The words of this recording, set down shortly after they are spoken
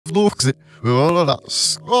vlogs.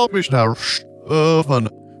 Skap mich daar van.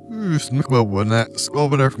 The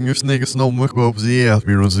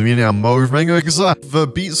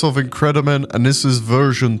beats of Incredimen, and this is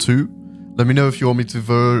version 2. Let me know if you want me to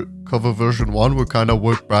cover version 1. We'll kind of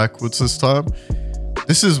work backwards this time.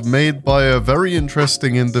 This is made by a very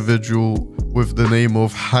interesting individual with the name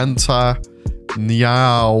of Hanta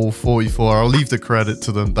Niao44. I'll leave the credit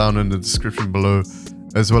to them down in the description below,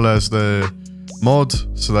 as well as the mod,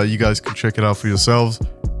 so that you guys can check it out for yourselves.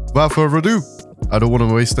 Without further ado, I don't want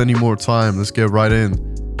to waste any more time. Let's get right in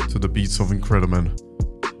to the beats of Incredimen.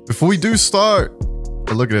 Before we do start,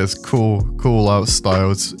 oh, look at this cool art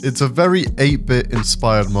style. It's a very 8-bit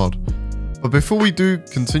inspired mod. But before we do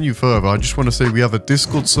continue further, I just want to say we have a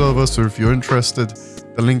Discord server, so if you're interested,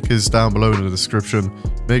 the link is down below in the description.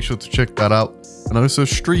 Make sure to check that out. And I also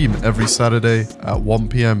stream every Saturday at 1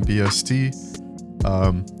 PM BST.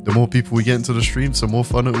 The more people we get into the stream, the more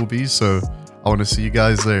fun it will be, so I want to see you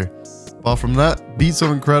guys there. Apart from that, beats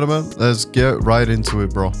of Incredimen, let's get right into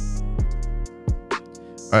it, bro.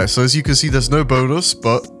 Alright, so as you can see, there's no bonus,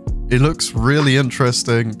 but it looks really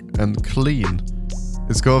interesting and clean.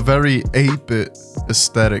 It's got a very 8-bit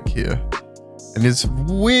aesthetic here. And it's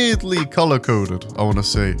weirdly color-coded, I want to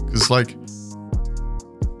say. Because, like,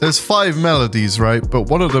 there's 5 melodies, right? But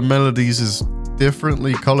one of the melodies is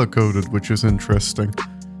differently color-coded, which is interesting.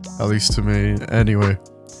 At least to me. Anyway.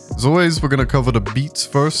 As always, we're going to cover the beats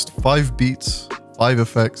first. 5 beats, 5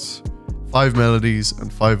 effects, 5 melodies,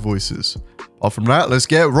 and 5 voices. Apart from that, let's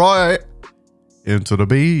get right into the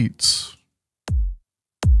beats.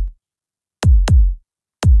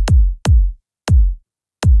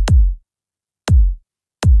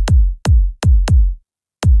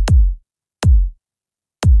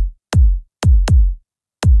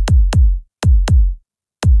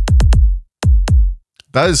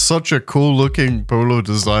 That is such a cool looking polo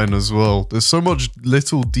design as well. There's so much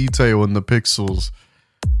little detail in the pixels.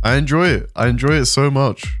 I enjoy it. I enjoy it so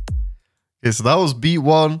much. Okay, so that was beat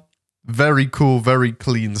 1. Very cool, very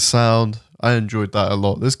clean sound. I enjoyed that a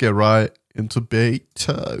lot. Let's get right into beat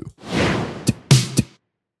 2.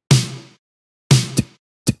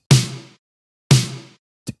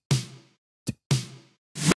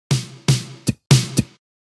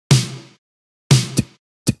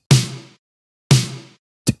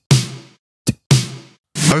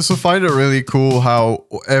 I also find it really cool how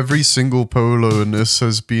every single polo in this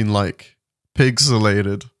has been like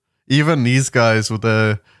pixelated. Even these guys with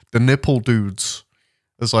the nipple dudes,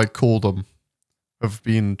 as I call them, have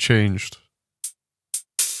been changed.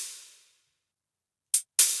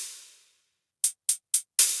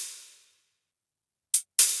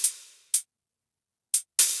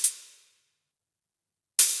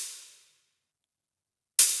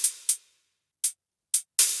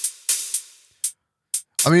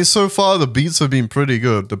 I mean, so far the beats have been pretty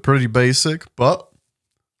good. They're pretty basic, but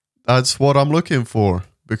that's what I'm looking for.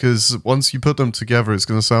 Because once you put them together, it's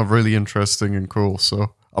going to sound really interesting and cool.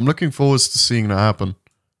 So I'm looking forward to seeing that happen.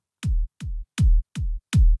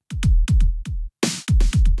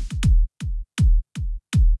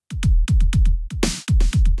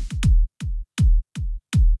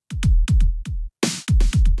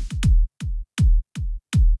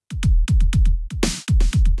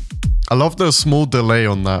 I love the small delay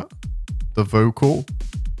on that, the vocal.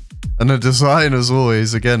 And the design, as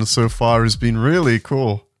always, again, so far has been really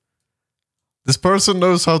cool. This person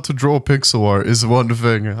knows how to draw pixel art is one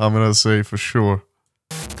thing I'm gonna say for sure.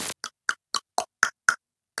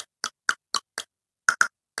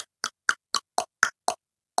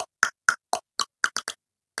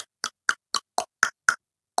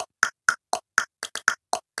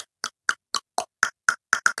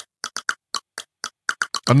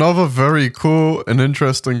 Another very cool and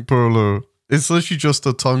interesting polo. It's literally just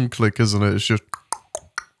a tongue click, isn't it? It's just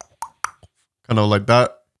kind of like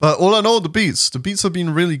that. But all in all, the beats have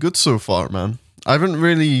been really good so far, man. I haven't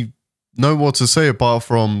really known what to say apart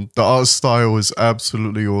from the art style is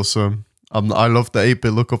absolutely awesome. I love the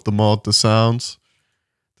 8-bit look of the mod, the sounds.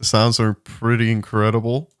 The sounds are pretty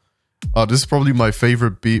incredible. This is probably my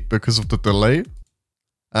favorite beat because of the delay.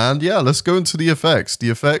 And yeah, let's go into the effects. The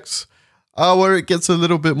effects are where it gets a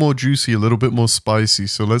little bit more juicy, a little bit more spicy.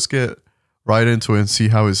 So let's get right into it and see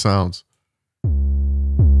how it sounds.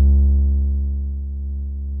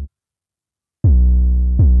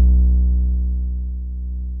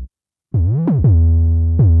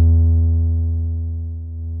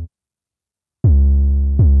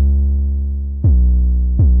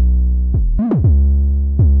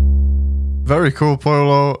 Very cool,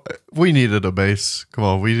 Polo. We needed a bass. Come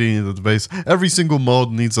on, we needed the bass. Every single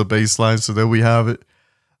mod needs a bass line, so there we have it.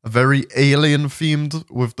 very alien themed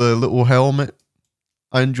with the little helmet.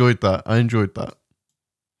 I enjoyed that. I enjoyed that.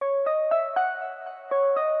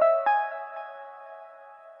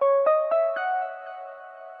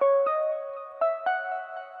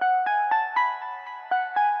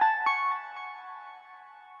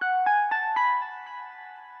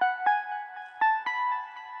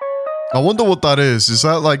 I wonder what that is. Is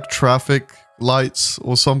that like traffic lights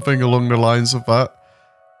or something along the lines of that?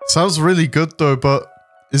 Sounds really good though, but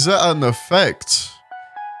is that an effect?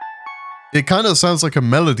 It kind of sounds like a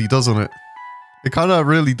melody, doesn't it? It kind of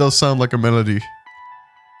really does sound like a melody.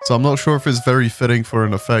 So I'm not sure if it's very fitting for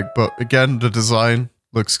an effect, but again, the design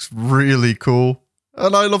looks really cool.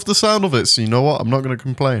 And I love the sound of it, so you know what? I'm not going to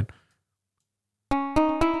complain.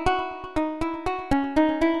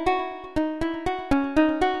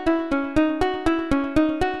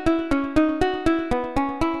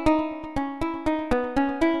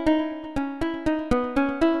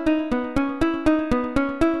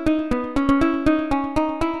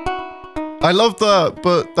 I love that,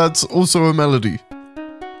 but that's also a melody.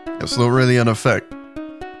 It's not really an effect.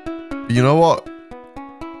 But you know what?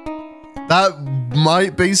 That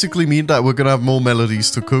might basically mean that we're gonna have more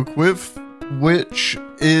melodies to cook with, which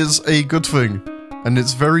is a good thing. And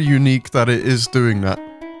it's very unique that it is doing that.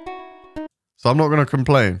 So I'm not gonna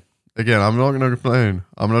complain. Again, I'm not gonna complain.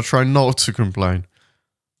 I'm gonna try not to complain.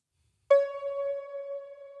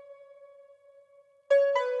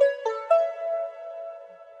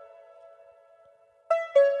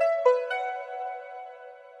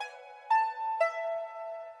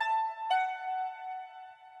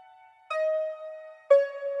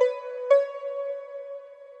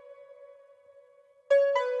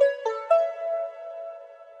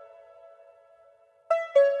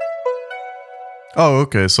 Oh,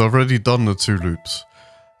 okay, so I've already done the 2 loops.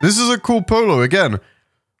 This is a cool polo. Again,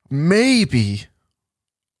 maybe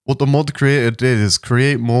what the mod creator did is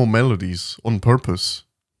create more melodies on purpose.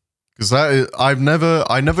 Because that is, I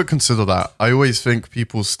never consider that. I always think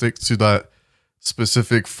people stick to that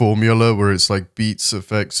specific formula where it's like beats,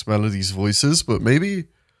 effects, melodies, voices, but maybe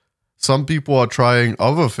some people are trying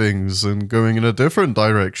other things and going in a different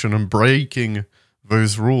direction and breaking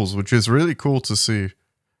those rules, which is really cool to see.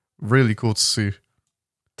 Really cool to see.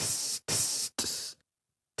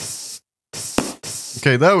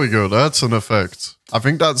 Okay, there we go. That's an effect. I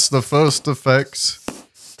think that's the first effect,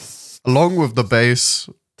 along with the bass,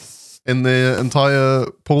 in the entire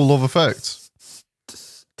pool of effects.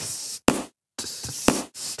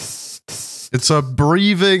 It's a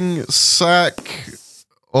breathing sack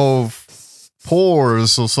of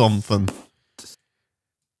pores or something.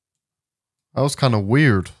 That was kind of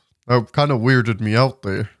weird. That kind of weirded me out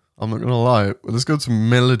there. I'm not gonna lie. But let's go to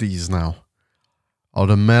melodies now. Are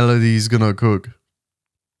the melodies gonna cook?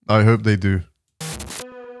 I hope they do.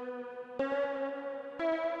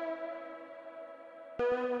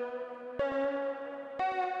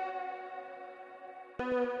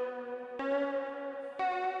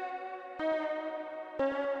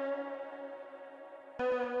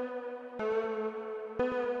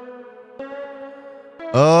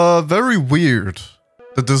 Very weird.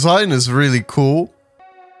 The design is really cool.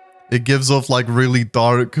 It gives off like really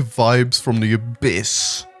dark vibes from the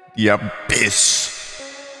abyss. The abyss.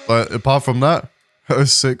 But apart from that, a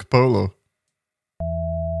sick polo.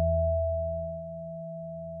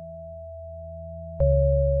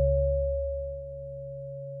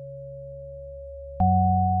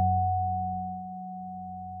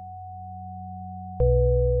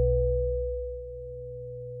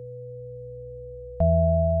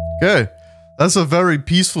 Okay, that's a very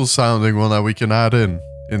peaceful sounding one that we can add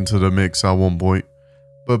into the mix at one point.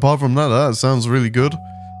 But apart from that, that sounds really good.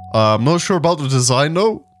 I'm not sure about the design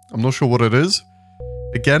though. I'm not sure what it is.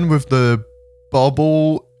 Again, with the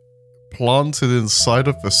bubble planted inside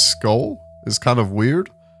of the skull is kind of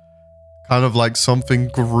weird. Kind of like something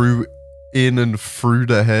grew in and through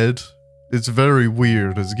the head. It's very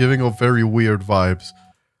weird. It's giving off very weird vibes.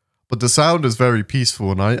 But the sound is very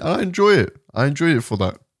peaceful and I enjoy it. I enjoy it for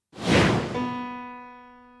that.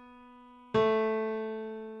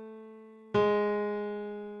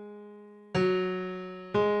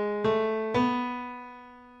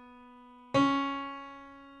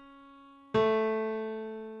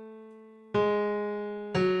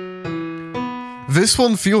 This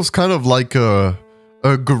one feels kind of like a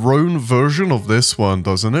grown version of this one,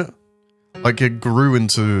 doesn't it? Like it grew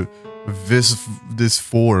into this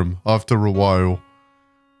form after a while.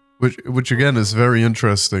 Which again is very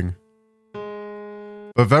interesting.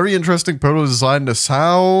 A very interesting polo design. The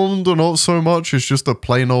sound, not so much. It's just a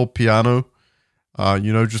plain old piano.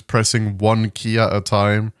 You know, just pressing one key at a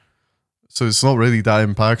time. so it's not really that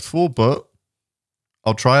impactful, but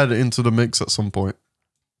I'll try it into the mix at some point.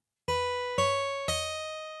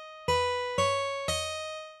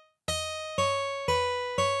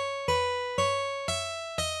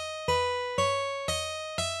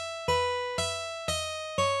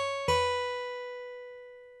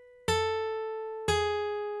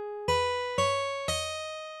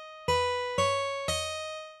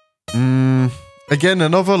 Again,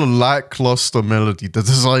 another lackluster melody. The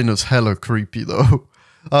design is hella creepy though.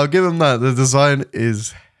 I'll give him that. The design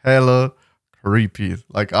is hella creepy.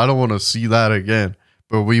 Like, I don't want to see that again,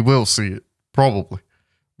 but we will see it. Probably.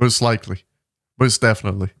 Most likely. Most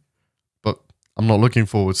definitely. But I'm not looking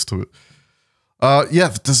forwards to it. Yeah,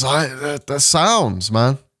 the design, the sounds,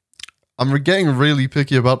 man. I'm getting really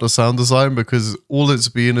picky about the sound design because all it's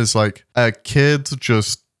been is like a kid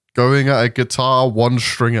just going at a guitar one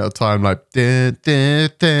string at a time, like da, da,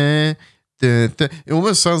 da, da, da. It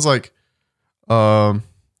almost sounds like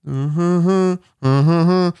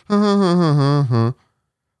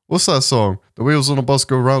what's that song? The wheels on the bus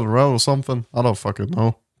go round and round or something? I don't fucking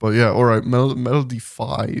know. But yeah, alright, Melody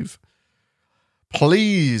 5.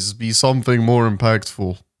 Please be something more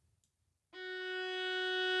impactful.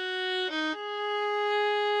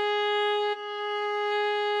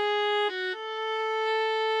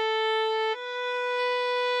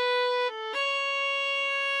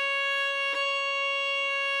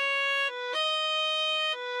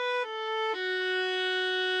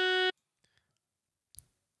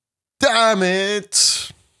 Damn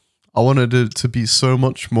it! I wanted it to be so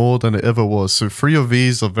much more than it ever was. So 3 of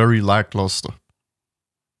these are very lackluster.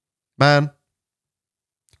 Man.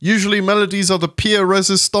 Usually melodies are the pure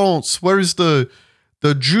resistance. Where is the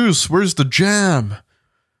juice? Where's the jam?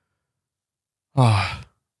 Ah.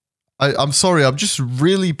 I'm sorry, I'm just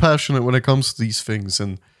really passionate when it comes to these things.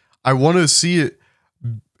 And I want to see it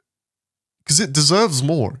because it deserves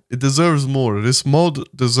more. It deserves more. This mod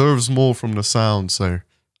deserves more from the sounds there.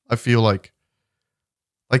 I feel like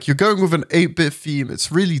you're going with an 8-bit theme.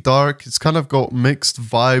 It's really dark. It's kind of got mixed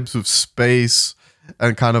vibes with space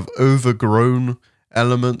and kind of overgrown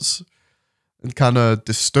elements and kind of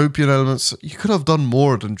dystopian elements. You could have done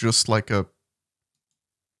more than just like a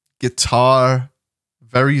guitar,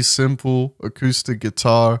 very simple acoustic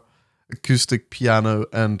guitar, acoustic piano,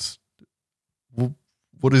 and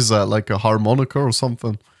what is that, like a harmonica or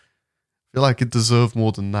something? I feel like it deserved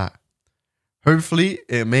more than that. Hopefully,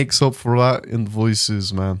 it makes up for that in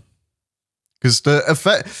voices, man. Because the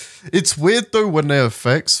effect... It's weird, though, when their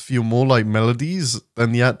effects feel more like melodies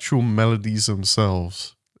than the actual melodies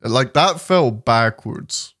themselves. Like, that felt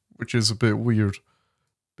backwards, which is a bit weird.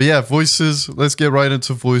 But yeah, voices. Let's get right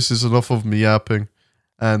into voices. Enough of me yapping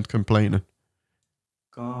and complaining.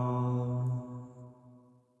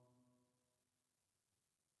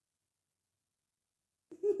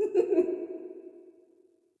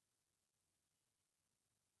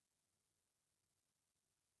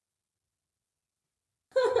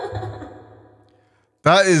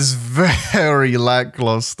 That is very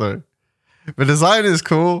lackluster. The design is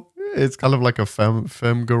cool. It's kind of like a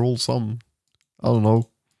femme girl, something. I don't know.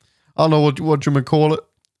 I don't know what you may call it.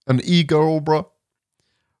 An e-girl, bro.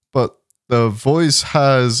 But the voice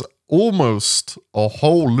has almost a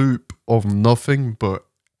whole loop of nothing but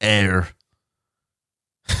air.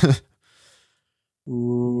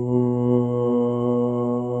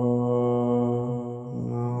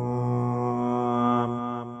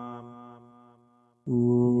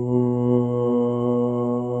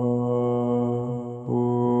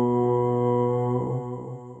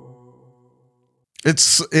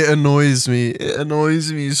 It annoys me. It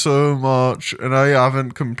annoys me so much, and I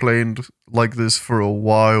haven't complained like this for a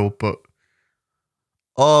while, but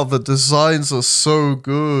oh, the designs are so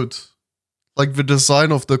good. Like the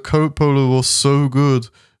design of the coat polo was so good,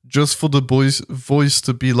 just for the voice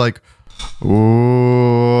to be like, oh.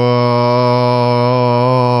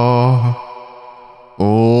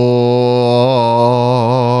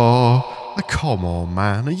 Like, come on,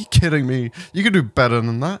 man. Are you kidding me? You can do better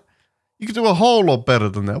than that. You can do a whole lot better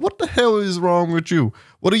than that. What the hell is wrong with you?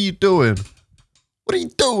 What are you doing? What are you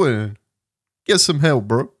doing? Get some help,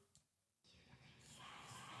 bro.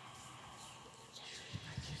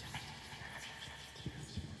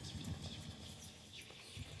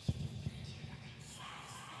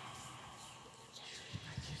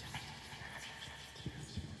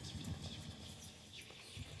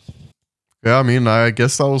 Yeah, I mean, I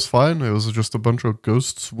guess that was fine. It was just a bunch of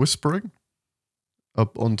ghosts whispering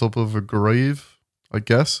up on top of a grave, I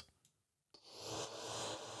guess.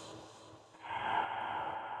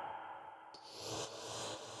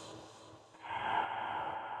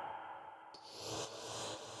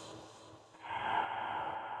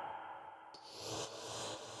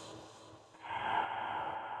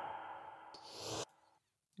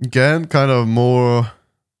 Again, kind of more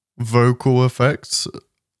vocal effects,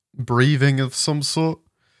 breathing of some sort.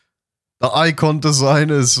 The icon design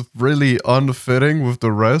is really unfitting with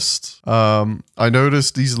the rest. I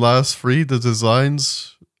noticed these last three, the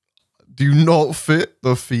designs do not fit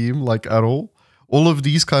the theme like at all. All of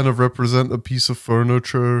these kind of represent a piece of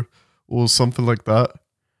furniture or something like that.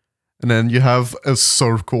 And then you have a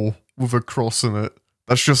circle with a cross in it.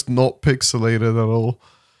 That's just not pixelated at all,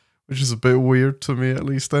 which is a bit weird to me, at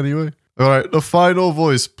least anyway. All right, the final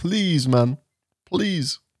voice, please, man,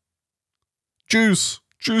 please. Juice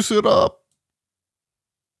it up.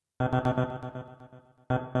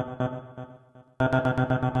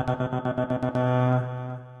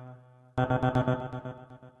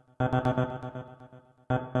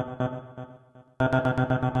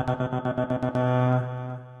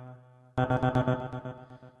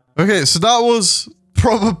 Okay, so that was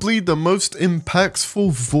probably the most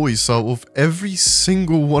impactful voice out of every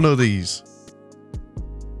single one of these.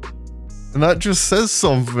 And that just says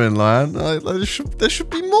something, man. There should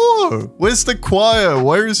be more. Where's the choir?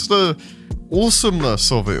 Where is the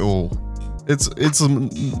awesomeness of it all? It's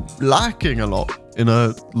lacking a lot in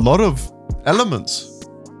a lot of elements.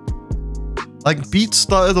 Like, beats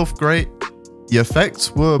started off great. The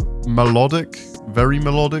effects were melodic, very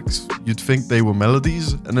melodic. You'd think they were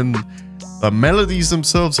melodies. And then the melodies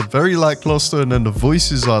themselves are very lackluster. And then the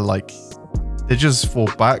voices are like, they're just for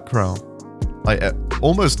background. Like,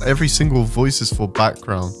 almost every single voice is for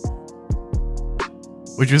background.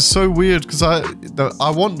 Which is so weird, because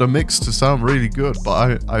I want the mix to sound really good,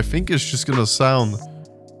 but I think it's just gonna sound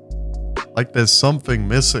like there's something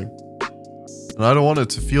missing. And I don't want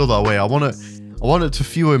it to feel that way. I want it to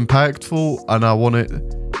feel impactful, and I want it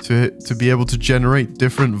to be able to generate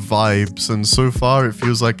different vibes. And so far, it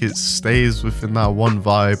feels like it stays within that one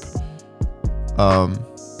vibe.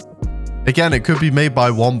 Again, it could be made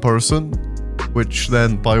by one person, which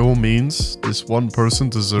then, by all means, this one person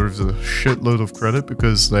deserves a shitload of credit,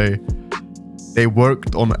 because they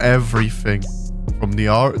worked on everything, from the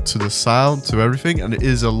art to the sound to everything, and it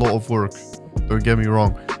is a lot of work, don't get me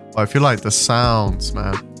wrong. But I feel like the sounds,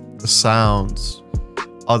 man, the sounds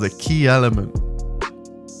are the key element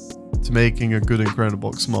to making a good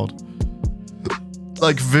Incredibox mod.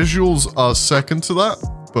 Like, visuals are second to that,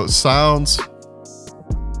 but sounds,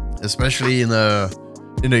 especially in a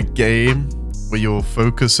game where you're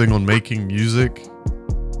focusing on making music,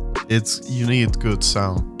 you need good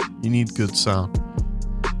sound. You need good sound.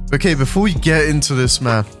 Okay, before we get into this,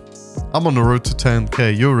 man, I'm on the road to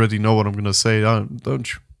 10K. You already know what I'm gonna say,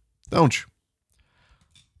 don't you? Don't you?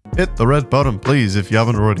 Hit the red button, please, if you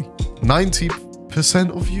haven't already.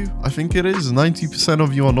 90% of you, I think it is, 90%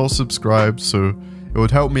 of you are not subscribed, so it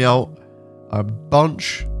would help me out a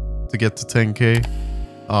bunch to get to 10K.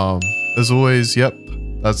 As always, yep,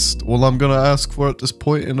 that's all I'm gonna ask for at this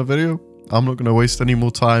point in the video. I'm not gonna waste any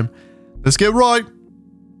more time. Let's get right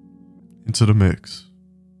into the mix.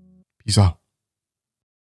 Peace out.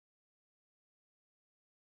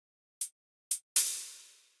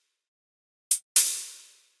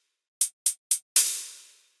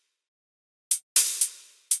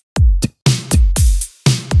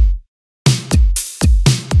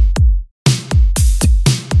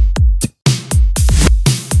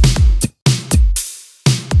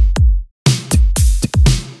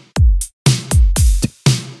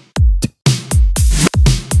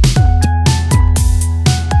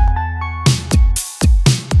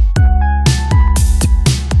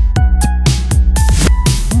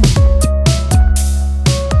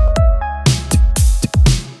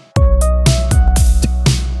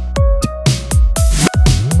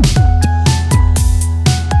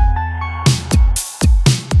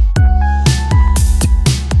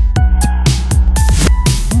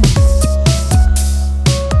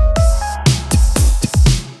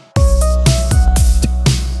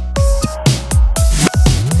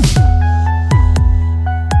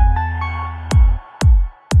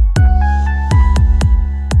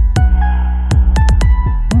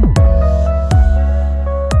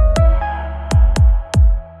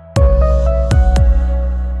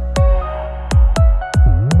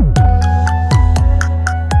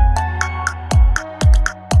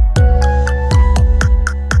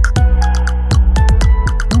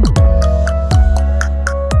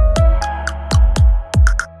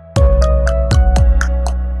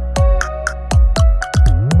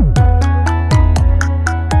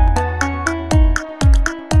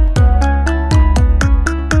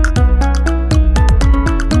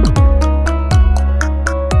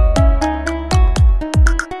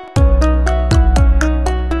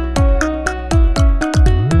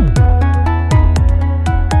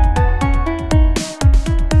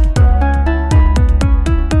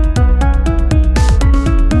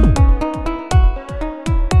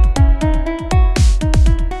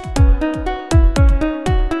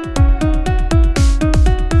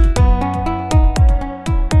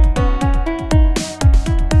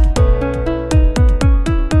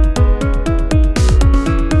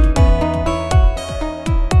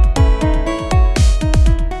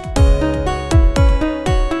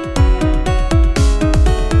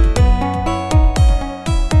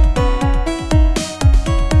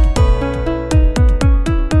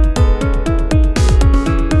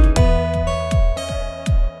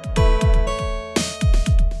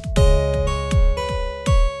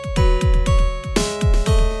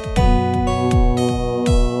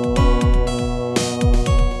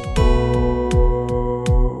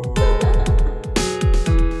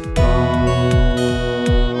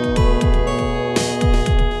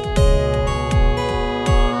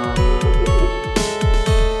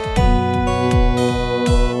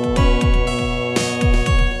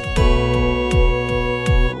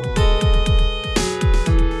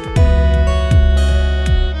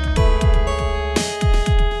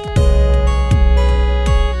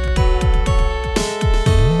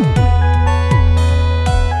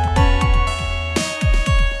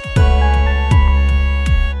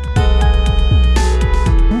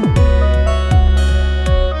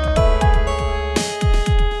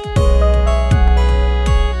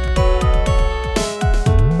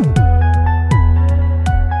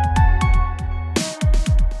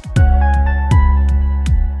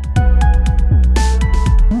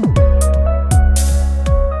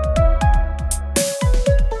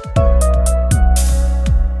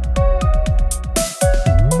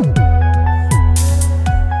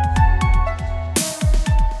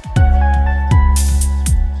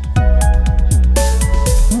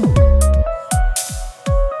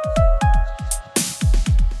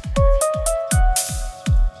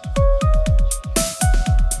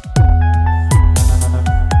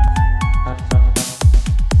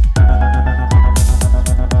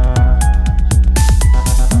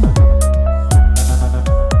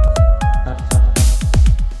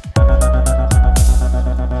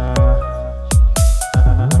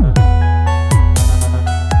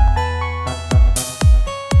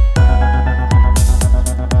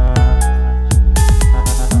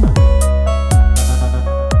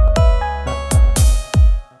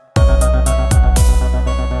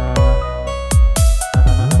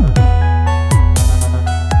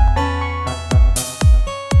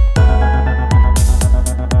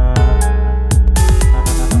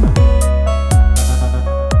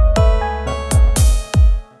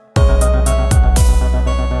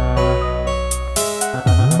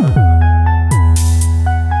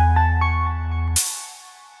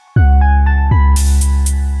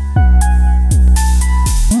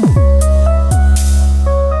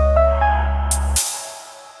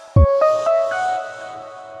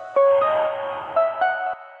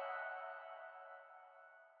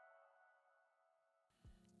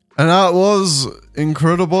 And that was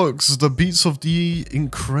Incredibox, the beats of the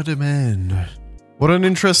Incredimen. What an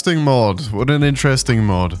interesting mod. What an interesting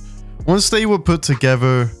mod. Once they were put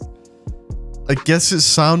together, I guess it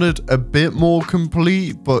sounded a bit more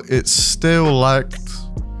complete, but it still lacked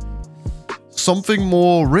something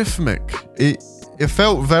more rhythmic. It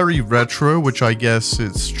felt very retro, which I guess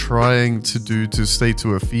it's trying to do to stay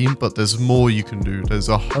to a theme, but there's more you can do. There's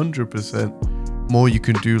 100% more you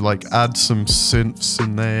can do, like add some synths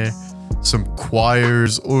in there, some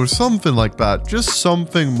choirs or something like that. Just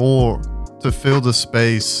something more to fill the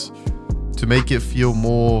space, to make it feel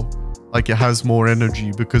more like it has more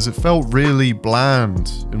energy, because it felt really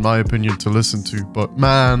bland, in my opinion, to listen to. But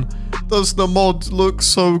man, does the mod look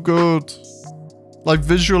so good. Like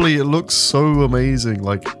visually, it looks so amazing.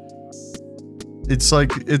 Like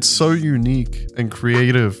it's so unique and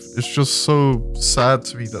creative. It's just so sad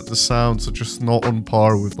to me that the sounds are just not on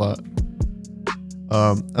par with that.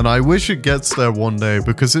 And I wish it gets there one day,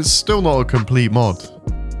 because it's still not a complete mod.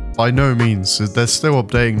 By no means. They're still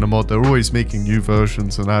updating the mod. They're always making new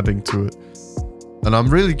versions and adding to it. And I'm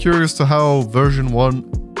really curious to how version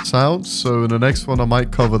 1 sounds. So in the next one, I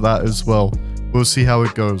might cover that as well. We'll see how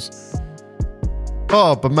it goes.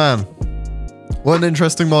 Oh, but man, what an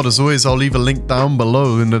interesting mod. As always, I'll leave a link down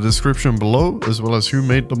below in the description below, as well as who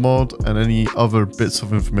made the mod and any other bits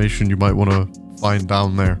of information you might want to find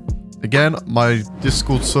down there. Again, my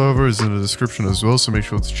Discord server is in the description as well, so make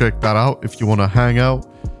sure to check that out if you want to hang out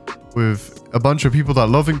with a bunch of people that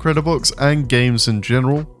love Incredibox and games in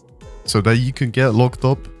general, so that you can get locked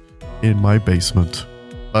up in my basement.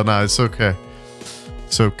 But nah, it's okay.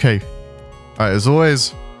 It's okay. Alright, as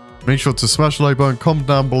always, make sure to smash the like button, comment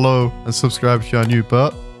down below, and subscribe if you are new.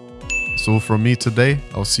 But that's all from me today.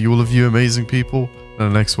 I'll see all of you amazing people in the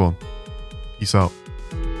next one. Peace out.